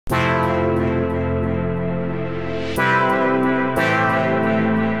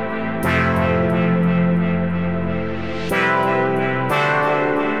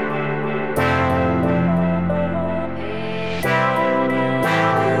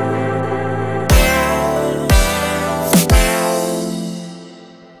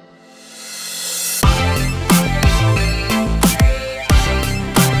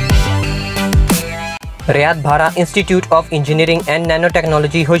Rayadbhara Institute of Engineering and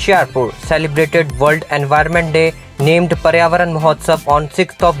Nanotechnology Hoshiarpur celebrated World Environment Day named Paryavaran Mahotsav on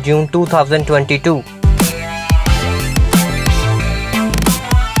 6th of June 2022.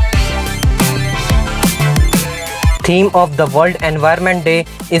 Theme of the World Environment Day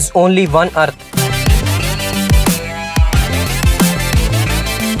is Only One Earth.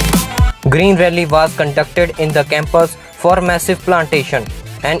 Green rally was conducted in the campus for massive plantation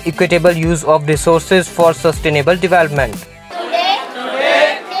and equitable use of resources for sustainable development. Today,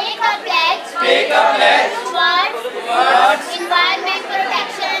 take a pledge towards environment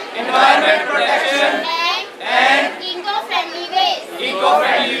protection and eco-friendly ways.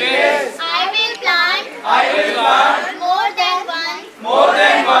 I will plant more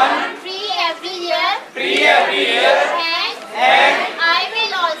than one tree every year, and I will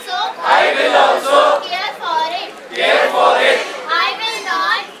also care for it.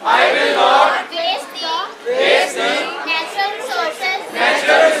 I will not waste the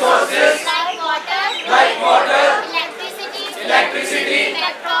natural resources like water, electricity,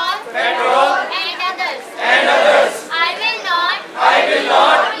 petrol, and others. I will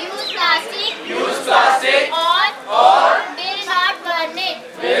not use plastic or will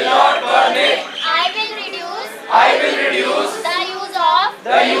not burn it. I will reduce the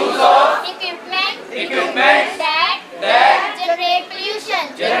use of equipment that generate pollution.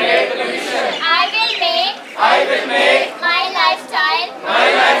 I will make my lifestyle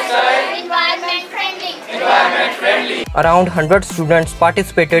environment friendly. Around 100 students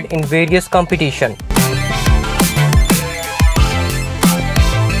participated in various competitions.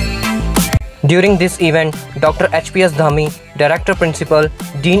 During this event, Dr. HPS Dhami, Director Principal,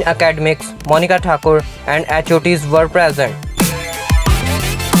 Dean Academics, Monica Thakur and HOTs were present.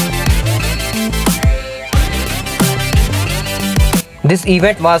 This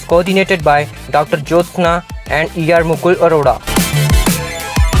event was coordinated by Dr. Jyotsna and ER Mukul Arora.